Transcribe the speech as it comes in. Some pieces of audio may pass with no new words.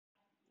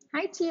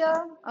Hi,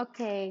 Txio.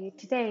 Okay,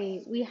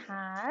 today we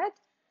had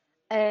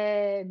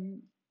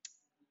um,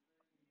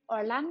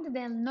 Orlando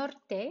del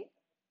Norte,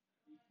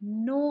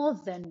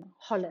 Northern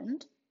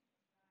Holland,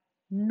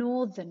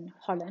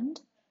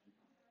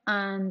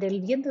 and el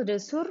viento del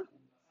sur,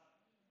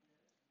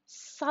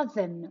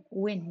 Southern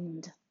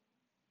wind,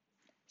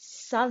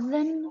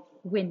 Southern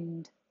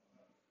wind.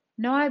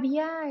 No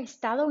había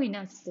estado en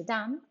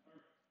Amsterdam.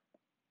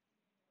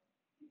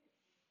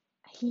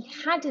 He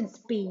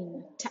hadn't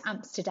been to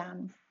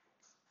Amsterdam.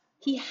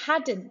 He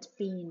hadn't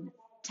been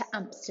to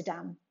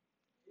Amsterdam.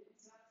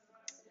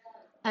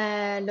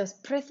 Los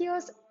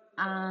precios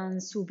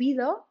han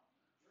subido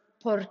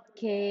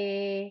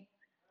porque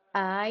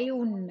hay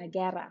una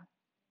guerra.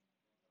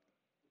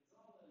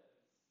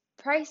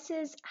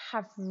 Prices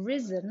have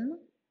risen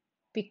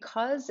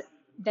because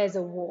there's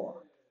a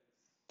war.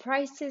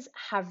 Prices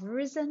have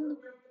risen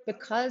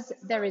because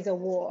there is a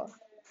war.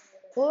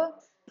 Or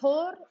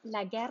por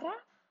la guerra,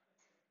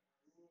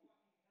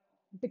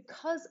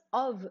 because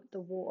of the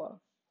war.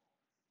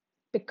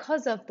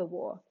 Because of the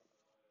war.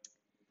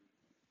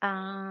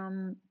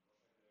 Um,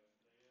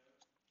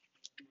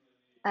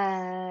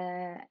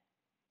 uh,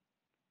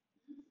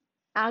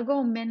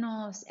 Hago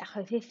menos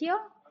ejercicio,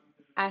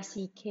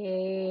 así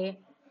que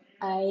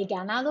he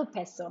ganado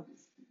peso.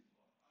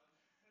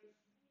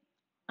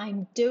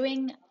 I'm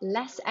doing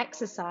less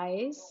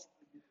exercise,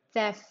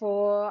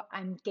 therefore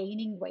I'm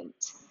gaining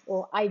weight,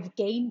 or I've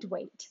gained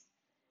weight.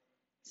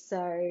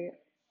 So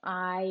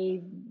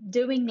I'm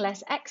doing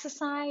less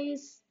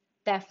exercise,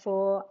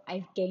 therefore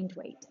I've gained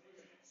weight.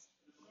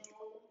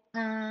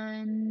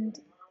 And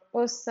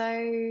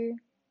also,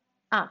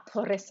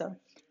 por eso,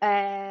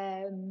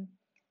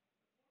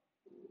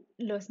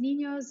 los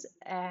niños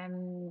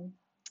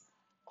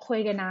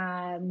juegan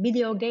a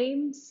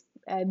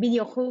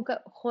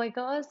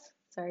videojuegos,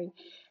 sorry,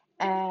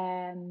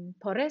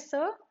 por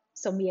eso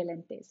son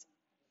violentos.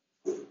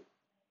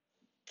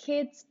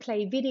 Kids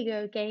play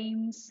video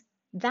games,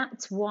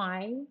 that's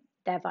why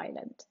they're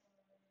violent.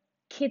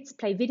 Kids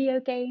play video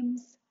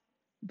games,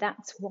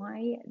 that's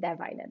why they're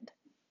violent.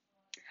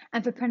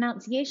 And for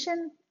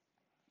pronunciation,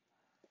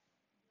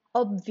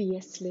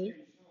 obviously,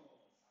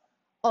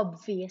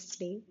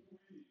 obviously,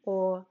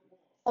 or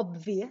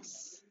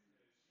obvious,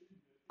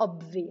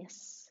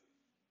 obvious.